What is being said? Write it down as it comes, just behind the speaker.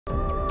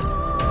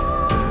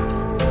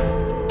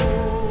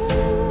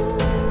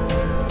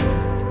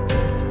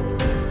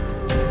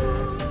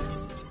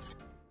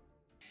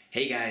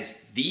Hey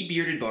guys, the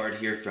Bearded Bard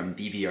here from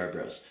BVR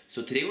Bros.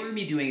 So today what we're going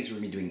to be doing is we're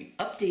going to be doing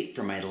an update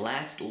for my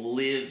last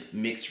Live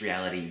mixed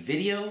reality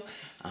video.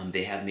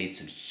 They have made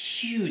some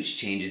huge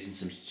changes and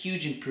some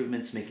huge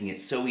improvements, making it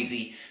so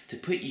easy to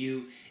put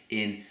you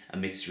in a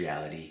mixed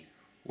reality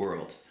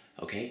world.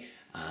 Okay,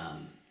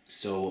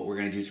 so what we're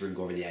going to do is we're going to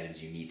go over the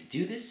items you need to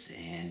do this,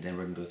 and then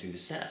we're going to go through the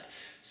setup.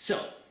 So,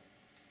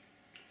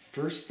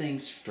 first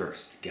things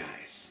first,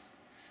 guys.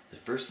 The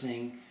first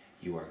thing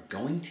you are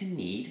going to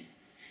need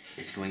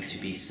is going to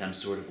be some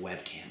sort of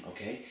webcam,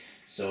 okay?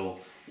 So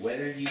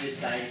whether you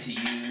decide to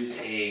use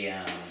a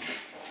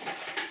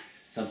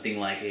something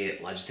like a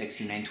Logitech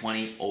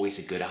C920, always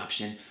a good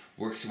option,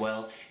 works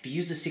well. If you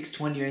use a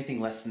 620 or anything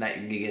less than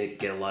that, you're gonna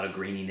get a lot of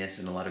graininess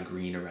and a lot of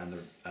green around the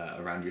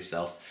around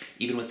yourself.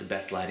 Even with the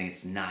best lighting,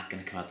 it's not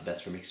gonna come out the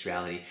best for mixed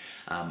reality.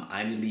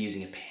 I'm gonna be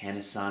using a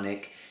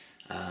Panasonic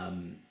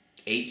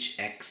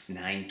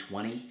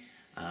HX920.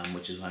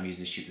 Which is what I'm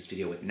using to shoot this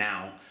video with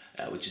now,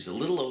 which is a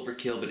little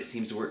overkill, but it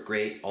seems to work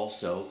great.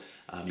 Also,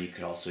 you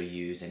could also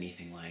use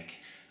anything like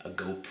a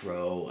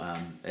GoPro.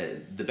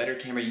 The better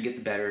camera you can get,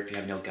 the better. If you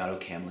have an Elgato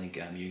Camlink,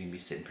 you're going to be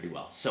sitting pretty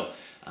well. So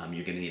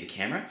you're going to need a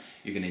camera,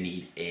 you're going to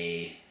need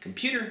a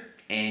computer,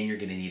 and you're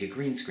going to need a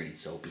green screen.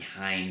 So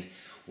behind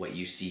what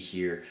you see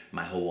here,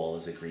 my whole wall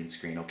is a green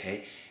screen,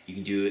 okay? You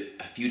can do it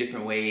a few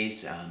different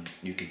ways.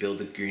 You can build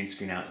the green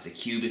screen out as a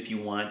cube if you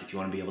want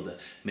to be able to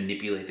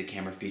manipulate the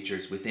camera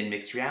features within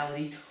mixed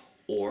reality,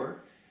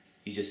 or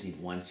you just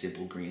need one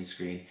simple green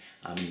screen.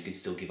 You can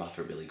still give off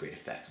a really great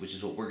effect, which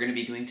is what we're gonna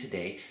be doing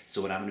today. So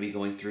what I'm gonna be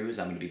going through is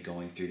I'm gonna be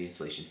going through the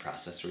installation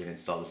process. We're gonna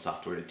install the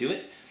software to do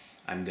it.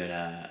 I'm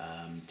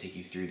gonna take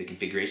you through the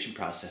configuration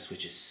process,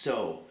 which is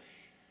so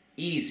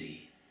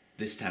easy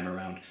this time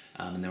around.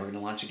 And then we're gonna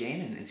launch a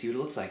game and see what it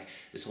looks like.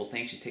 This whole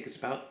thing should take us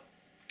about,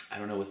 I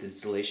don't know, with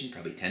installation,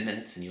 probably 10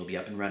 minutes, and you'll be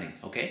up and running,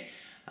 okay?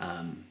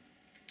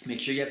 Make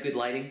sure you have good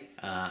lighting.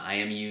 I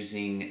am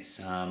using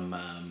some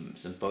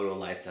photo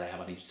lights that I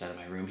have on each side of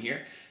my room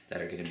here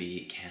that are gonna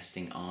be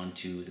casting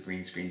onto the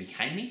green screen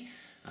behind me.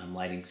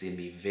 Lighting's gonna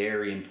be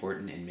very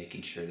important in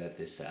making sure that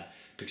this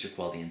picture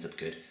quality ends up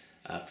good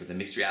for the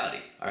mixed reality,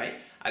 all right?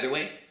 Either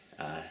way,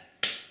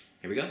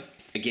 here we go.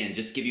 Again,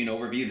 just to give you an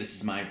overview,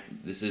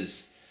 this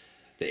is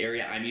the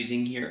area I'm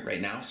using here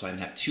right now. So I'm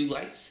gonna have two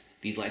lights.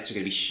 These lights are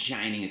gonna be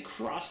shining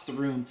across the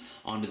room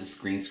onto this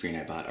green screen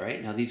I bought, all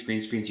right? Now these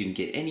green screens you can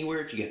get anywhere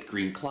if you get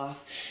green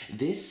cloth.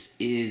 This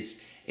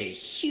is a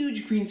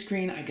huge green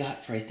screen I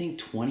got for I think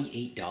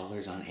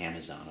 $28 on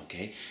Amazon,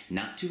 okay?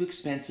 Not too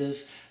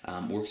expensive,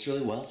 works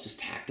really well. It's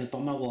just tacked up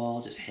on my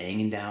wall, just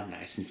hanging down,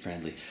 nice and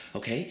friendly,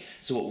 okay?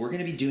 So what we're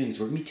gonna be doing is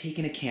we're gonna be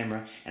taking a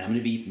camera and I'm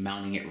gonna be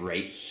mounting it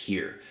right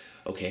here,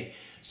 okay?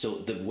 So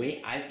the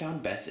way I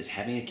found best is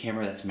having a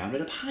camera that's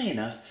mounted up high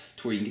enough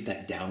to where you can get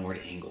that downward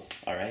angle,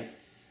 all right?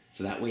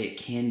 So that way it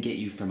can get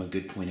you from a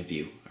good point of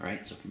view, all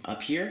right? So from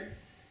up here,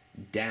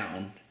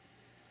 down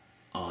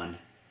on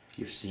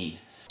your scene.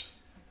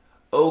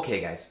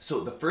 Okay guys,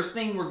 so the first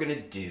thing we're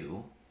gonna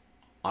do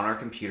on our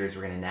computer is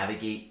we're gonna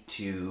navigate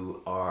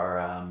to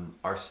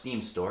our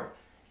Steam store,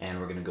 and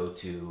we're gonna go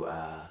to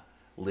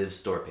Live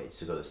store page.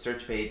 So go to the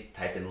search page,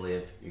 type in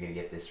Live, you're gonna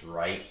get this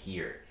right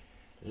here.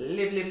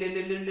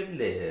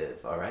 Live,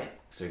 all right?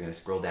 So you're gonna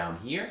scroll down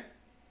here.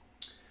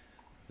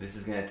 This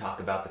is gonna talk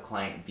about the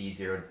Client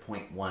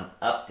V0.1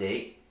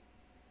 update.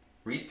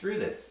 Read through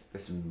this.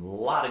 There's a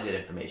lot of good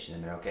information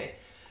in there, okay?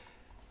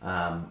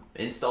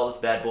 Install this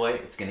bad boy.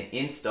 It's gonna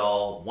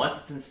install.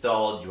 Once it's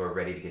installed, you are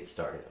ready to get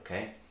started,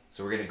 okay?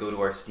 So we're gonna go to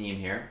our Steam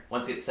here.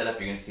 Once it's set up,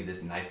 you're gonna see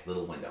this nice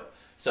little window.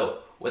 So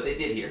what they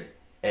did here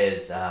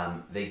is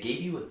they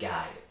gave you a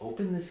guide.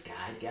 Open this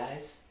guide,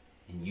 guys,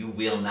 and you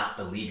will not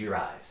believe your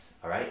eyes,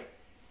 all right?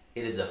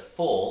 It is a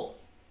full,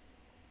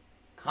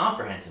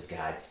 comprehensive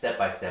guide,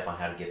 step-by-step on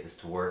how to get this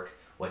to work,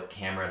 what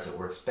cameras it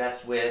works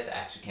best with,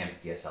 action cams,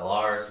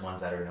 DSLRs,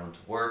 ones that are known to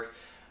work,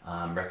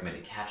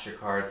 recommended capture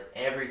cards,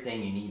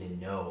 everything you need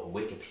to know, a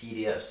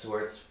Wikipedia of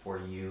sorts for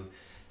you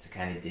to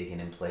kind of dig in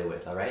and play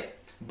with, all right?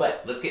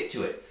 But let's get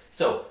to it.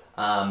 So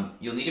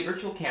you'll need a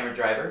virtual camera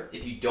driver.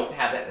 If you don't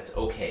have that, that's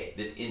okay.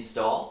 This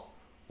install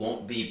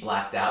won't be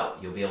blacked out.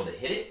 You'll be able to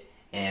hit it,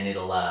 and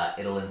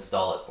it'll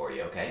install it for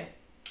you, okay?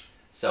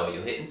 So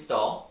you'll hit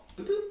install,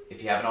 boop, boop.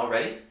 If you haven't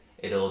already,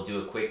 it'll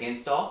do a quick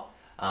install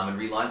and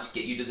relaunch,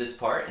 get you to this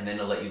part, and then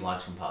it'll let you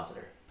launch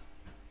Compositor.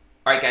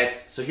 All right,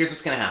 guys, so here's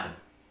what's gonna happen.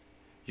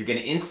 You're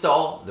gonna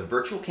install the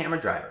virtual camera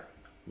driver.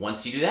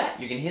 Once you do that,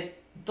 you're gonna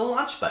hit the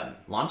launch button,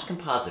 launch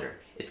Compositor.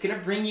 It's gonna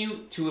bring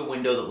you to a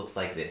window that looks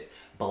like this.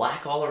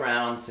 Black all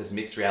around, says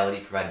mixed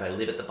reality provided by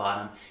Live at the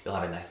bottom. You'll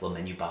have a nice little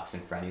menu box in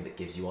front of you that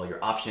gives you all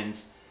your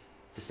options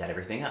to set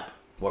everything up.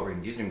 What we're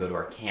gonna do is we're gonna go to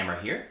our camera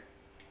here.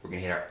 We're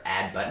gonna hit our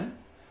add button.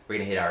 We're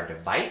gonna hit our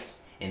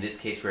device. In this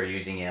case, we're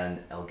using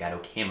an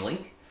Elgato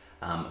Camlink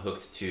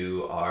hooked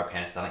to our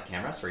Panasonic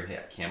camera. So we're gonna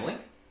hit Camlink.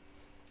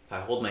 If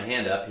I hold my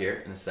hand up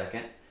here in a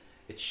second,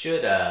 it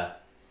should,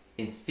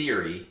 in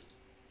theory,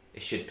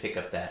 it should pick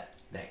up that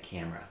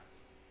camera.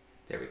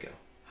 There we go.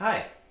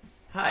 Hi.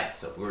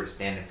 So if we were to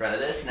stand in front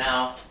of this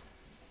now,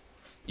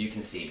 you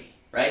can see me,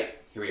 right?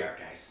 Here we are,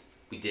 guys.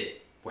 We did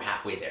it. We're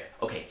halfway there.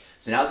 Okay,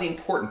 so now's the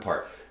important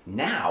part.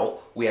 Now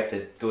we have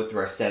to go through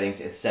our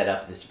settings and set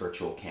up this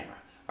virtual camera.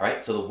 All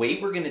right, so the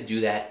way we're gonna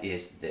do that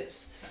is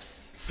this.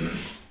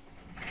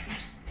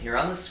 Here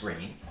on the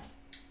screen,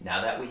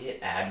 now that we hit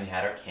add and we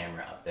had our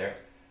camera up there,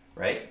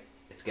 right?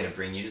 It's gonna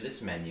bring you to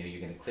this menu.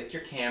 You're gonna click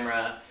your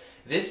camera.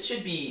 This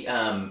should be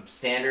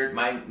standard.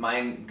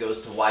 Mine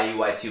goes to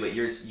YUY2, but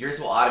yours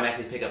will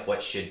automatically pick up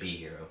what should be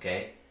here,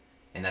 okay?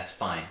 And that's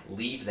fine.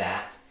 Leave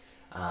that.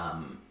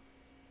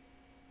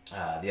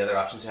 The other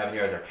options we have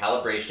here is our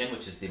calibration,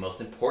 which is the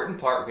most important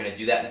part. We're going to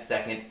do that in a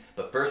second.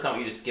 But first, I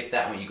want you to skip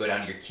that when you go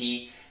down to your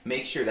key.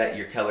 Make sure that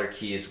your color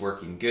key is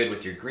working good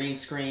with your green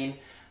screen.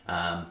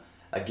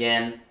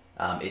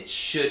 It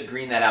should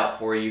green that out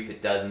for you. If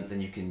it doesn't,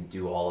 then you can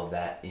do all of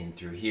that in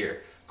through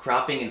here.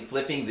 Cropping and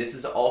flipping, this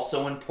is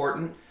also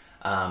important.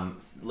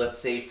 Let's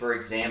say, for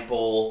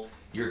example,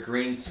 your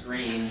green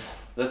screen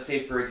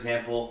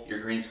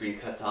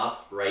cuts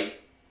off right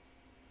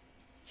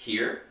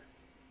here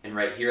and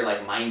right here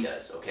like mine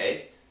does,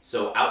 okay?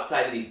 So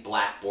outside of these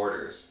black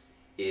borders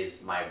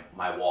is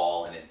my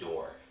wall and a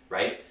door,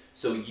 right?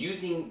 So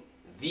using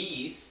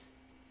these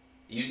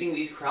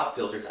crop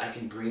filters, I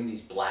can bring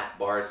these black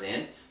bars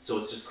in, so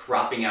it's just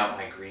cropping out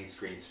my green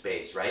screen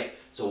space, right?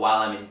 So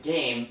while I'm in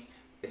game,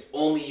 it's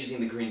only using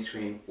the green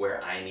screen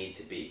where I need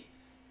to be,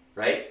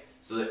 right?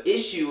 So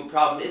the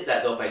problem is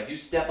that though, if I do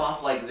step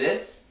off like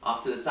this,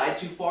 off to the side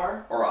too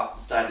far, or off to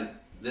the side of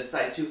this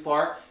side too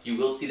far, you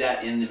will see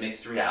that in the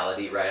mixed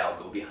reality, right?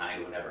 I'll go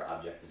behind whatever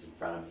object is in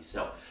front of me.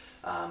 So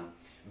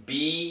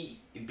be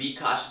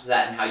cautious of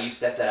that and how you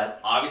set that up.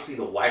 Obviously,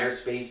 the wider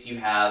space you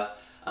have,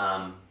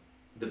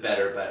 the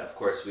better, but of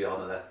course we all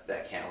know that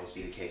that can't always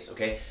be the case,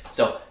 okay?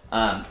 So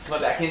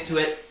coming back into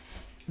it,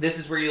 this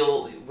is where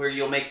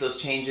you'll make those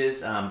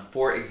changes.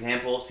 For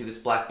example, see this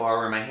black bar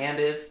where my hand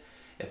is?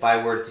 If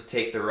I were to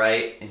take the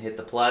right and hit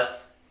the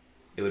plus,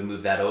 it would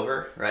move that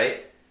over,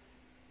 right?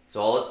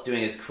 So all it's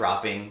doing is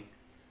cropping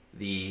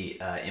the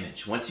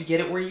image. Once you get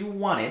it where you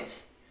want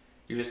it,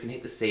 you're just gonna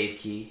hit the save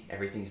key.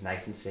 Everything's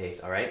nice and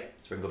saved, all right?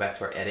 So we're gonna go back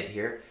to our edit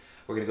here.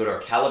 We're gonna go to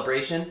our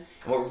calibration,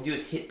 and what we're gonna do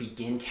is hit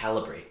begin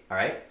calibrate, all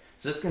right?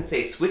 So this can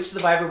say switch the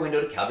Viver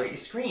window to calibrate your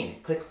screen.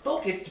 Click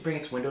focus to bring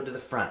its window to the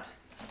front.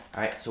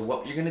 All right, so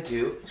what you're gonna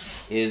do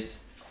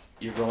is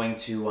you're going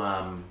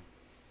to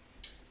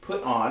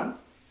put on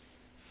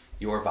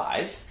your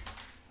Vive,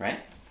 right?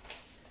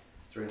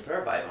 So we're gonna put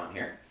our Vive on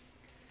here.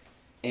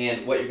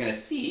 And what you're gonna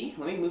see,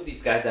 let me move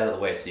these guys out of the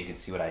way so you can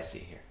see what I see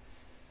here.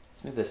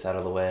 Let's move this out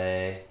of the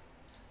way.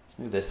 Let's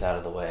move this out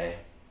of the way.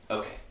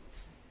 Okay,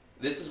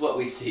 this is what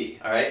we see,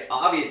 all right?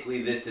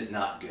 Obviously, this is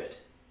not good,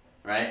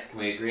 right? Can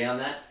we agree on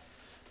that?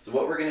 So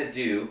what we're gonna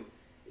do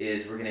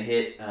is we're gonna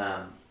hit,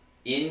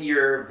 in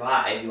your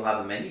Vive, you'll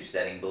have a menu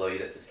setting below you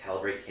that says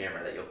calibrate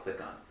camera that you'll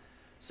click on.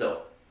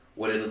 So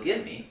what it'll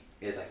give me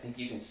is, I think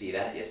you can see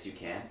that, yes you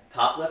can.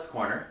 Top left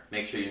corner,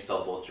 make sure you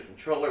install both your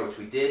controller, which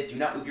we did. Do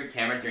not move your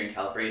camera during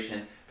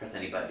calibration. Press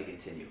any button to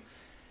continue.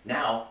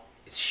 Now,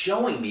 it's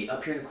showing me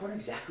up here in the corner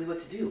exactly what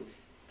to do.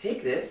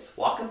 Take this,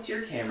 walk up to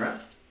your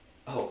camera.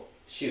 Oh,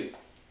 shoot.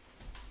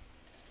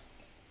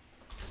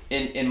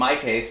 In my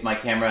case, my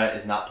camera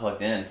is not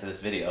plugged in for this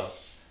video,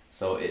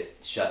 so it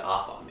shut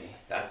off on me.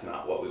 That's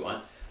not what we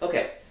want.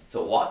 Okay,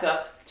 so walk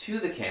up to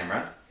the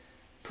camera,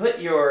 put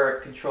your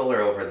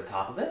controller over the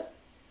top of it,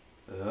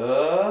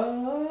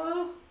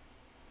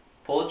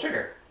 pull the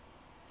trigger.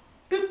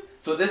 Boop.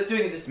 So what this is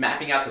doing is just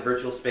mapping out the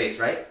virtual space,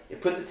 right?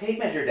 It puts a tape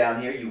measure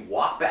down here. You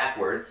walk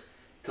backwards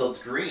till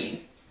it's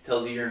green.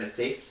 Tells you you're in a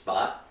safe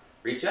spot.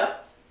 Reach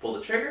up, pull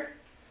the trigger,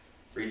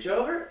 reach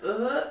over,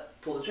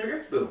 pull the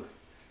trigger, boom.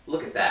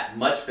 Look at that,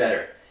 much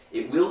better.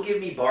 It will give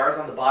me bars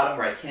on the bottom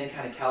where I can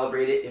kind of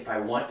calibrate it if I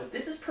want, but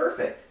this is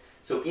perfect.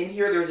 So in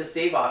here, there's a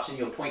save option.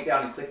 You'll point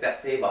down and click that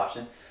save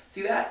option.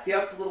 See that? See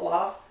how it's a little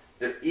off?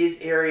 There is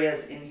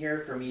areas in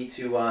here for me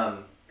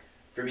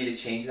to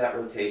change that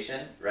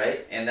rotation,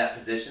 right? And that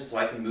position, so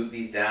I can move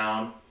these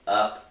down,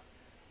 up,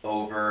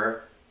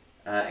 over,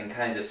 and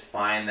kind of just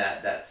find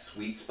that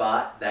sweet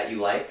spot that you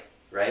like,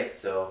 right?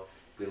 So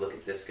if we look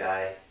at this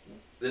guy,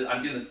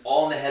 I'm doing this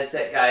all in the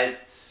headset, guys.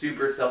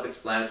 Super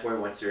self-explanatory.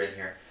 Once you're in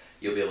here,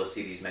 you'll be able to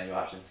see these menu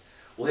options.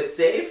 We'll hit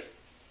save.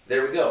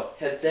 There we go.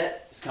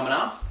 Headset is coming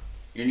off.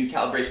 Your new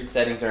calibration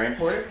settings are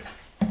imported.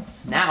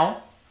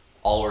 Now,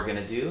 all we're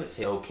gonna do is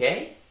hit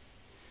OK.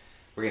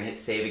 We're gonna hit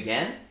save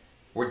again.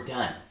 We're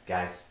done,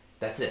 guys.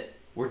 That's it.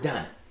 We're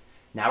done.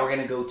 Now we're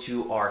gonna go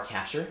to our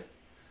capture.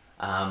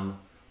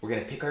 We're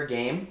gonna pick our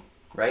game,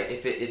 right?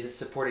 If it is a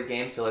supported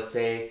game, so let's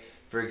say,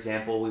 for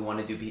example, we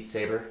wanna do Beat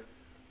Saber.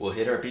 We'll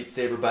hit our Beat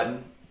Saber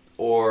button,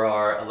 or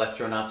our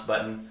Electronauts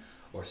button,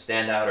 or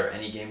Standout, or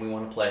any game we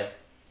wanna play.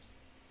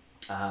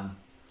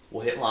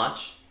 We'll hit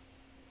launch.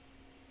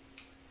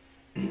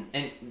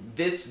 And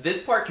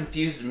this part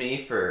confused me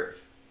for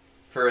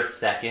a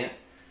second,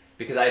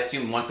 because I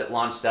assumed once it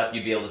launched up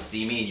you'd be able to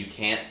see me, and you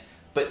can't.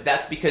 But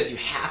that's because you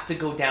have to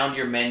go down to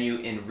your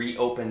menu and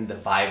reopen the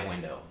Vive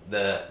window,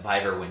 the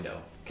Viver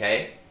window,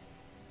 okay?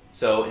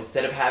 So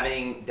instead of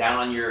having down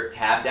on your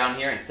tab down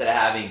here, instead of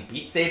having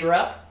Beat Saber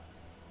up,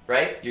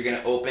 right, you're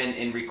gonna open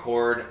and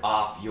record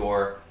off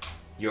your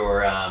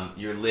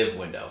live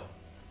window.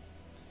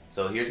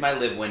 So here's my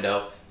live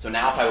window. So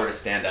now if I were to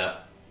stand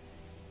up,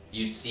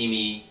 you'd see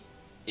me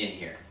in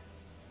here,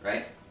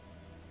 right?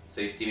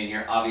 So you'd see me in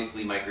here.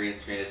 Obviously my green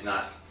screen is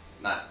not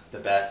the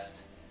best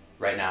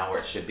right now where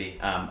it should be.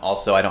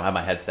 Also, I don't have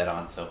my headset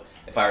on, so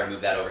if I were to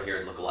move that over here,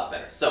 it'd look a lot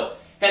better. So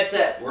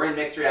headset, we're in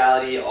mixed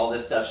reality. All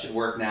this stuff should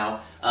work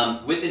now.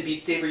 Within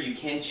Beat Saber, you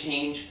can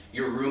change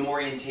your room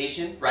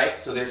orientation, right?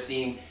 So they're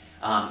seeing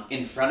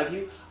in front of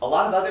you. A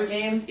lot of other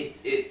games,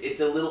 it's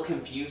a little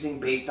confusing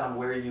based on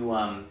where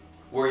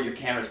your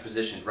camera's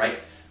positioned, right?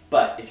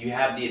 But if you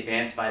have the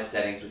Advanced 5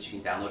 settings, which you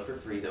can download for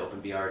free, the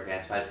OpenVR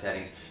Advanced 5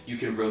 settings, you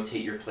can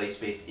rotate your play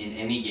space in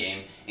any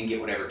game and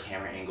get whatever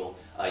camera angle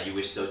you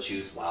wish so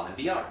choose while in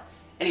VR.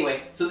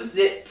 Anyway, so this is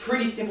it.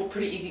 Pretty simple,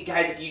 pretty easy,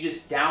 guys. If you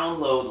just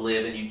download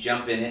Live and you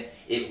jump in it,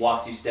 it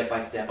walks you step by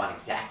step on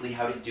exactly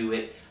how to do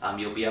it.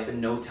 You'll be up in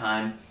no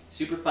time.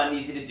 Super fun,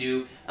 easy to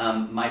do.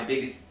 My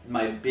biggest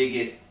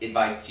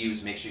advice to you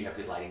is make sure you have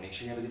good lighting, make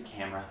sure you have a good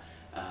camera,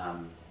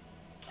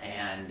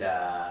 and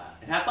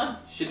have fun.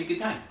 Should be a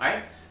good time. All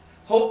right.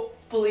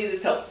 Hopefully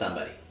this helps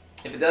somebody.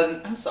 If it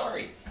doesn't, I'm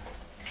sorry.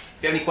 If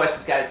you have any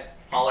questions, guys,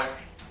 holler.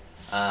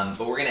 But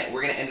we're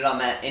gonna end it on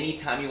that.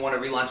 Anytime you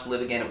want to relaunch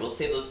Live again, it will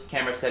save those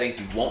camera settings.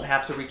 You won't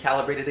have to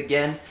recalibrate it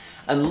again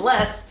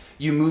unless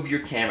you move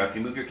your camera. If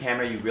you move your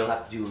camera, you will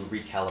have to do a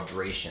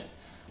recalibration.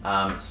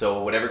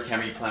 So whatever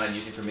camera you plan on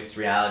using for mixed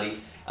reality,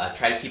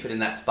 try to keep it in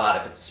that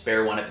spot. If it's a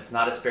spare one, if it's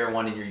not a spare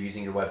one and you're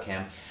using your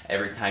webcam,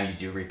 every time you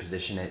do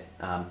reposition it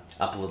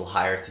up a little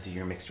higher to do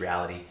your mixed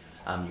reality,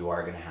 you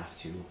are gonna have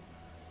to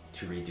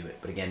redo it.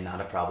 But again,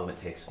 not a problem. It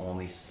takes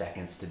only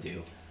seconds to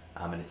do,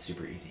 and it's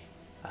super easy.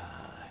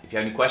 If you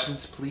have any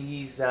questions,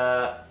 please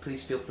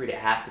feel free to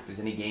ask. If there's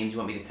any games you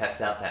want me to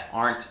test out that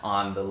aren't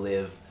on the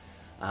Live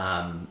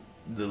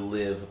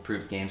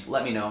approved games,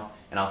 let me know,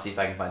 and I'll see if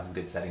I can find some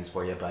good settings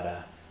for you.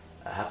 But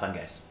have fun,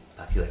 guys.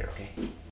 Talk to you later, okay?